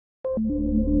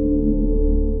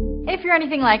If you're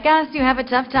anything like us, you have a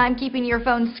tough time keeping your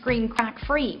phone screen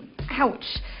crack-free. Ouch.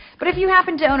 But if you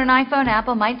happen to own an iPhone,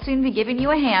 Apple might soon be giving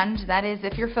you a hand. That is,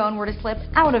 if your phone were to slip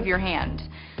out of your hand.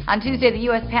 On Tuesday, the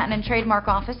U.S. Patent and Trademark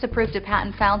Office approved a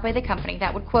patent filed by the company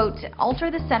that would, quote, alter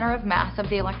the center of mass of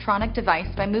the electronic device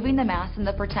by moving the mass in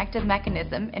the protective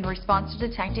mechanism in response to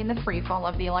detecting the free fall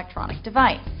of the electronic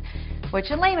device, which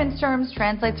in layman's terms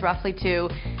translates roughly to,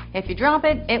 if you drop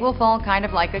it, it will fall kind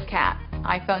of like a cat.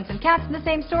 iPhones and cats in the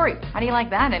same story. How do you like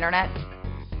that, Internet?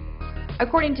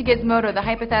 According to Gizmodo, the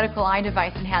hypothetical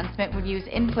iDevice enhancement would use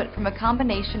input from a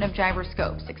combination of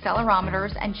gyroscopes,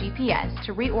 accelerometers, and GPS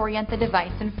to reorient the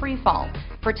device in free fall,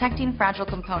 protecting fragile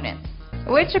components.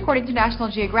 Which, according to National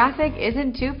Geographic,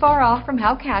 isn't too far off from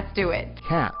how cats do it.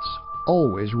 Cats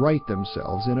always right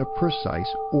themselves in a precise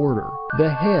order.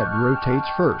 The head rotates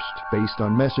first, based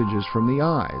on messages from the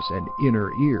eyes and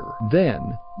inner ear.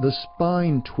 Then, the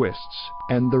spine twists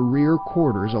and the rear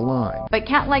quarters align. But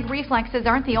cat-like reflexes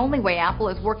aren't the only way Apple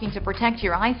is working to protect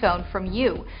your iPhone from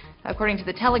you. According to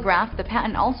The Telegraph, the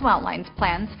patent also outlines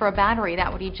plans for a battery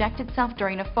that would eject itself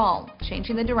during a fall,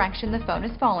 changing the direction the phone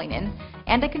is falling in,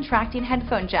 and a contracting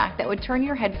headphone jack that would turn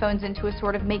your headphones into a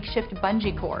sort of makeshift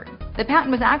bungee cord. The patent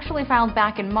was actually filed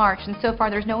back in March, and so far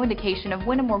there's no indication of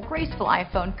when a more graceful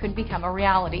iPhone could become a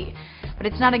reality. But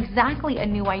it's not exactly a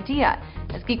new idea.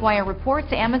 As GeekWire reports,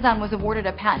 Amazon was awarded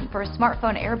a patent for a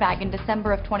smartphone airbag in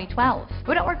December of 2012.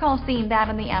 We don't recall seeing that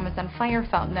on the Amazon Fire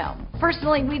phone, though.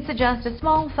 Personally, we'd suggest a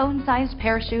small phone-sized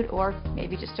parachute or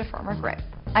maybe just a firmer grip.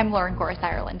 I'm Lauren Gorris,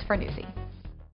 Ireland for Newsy.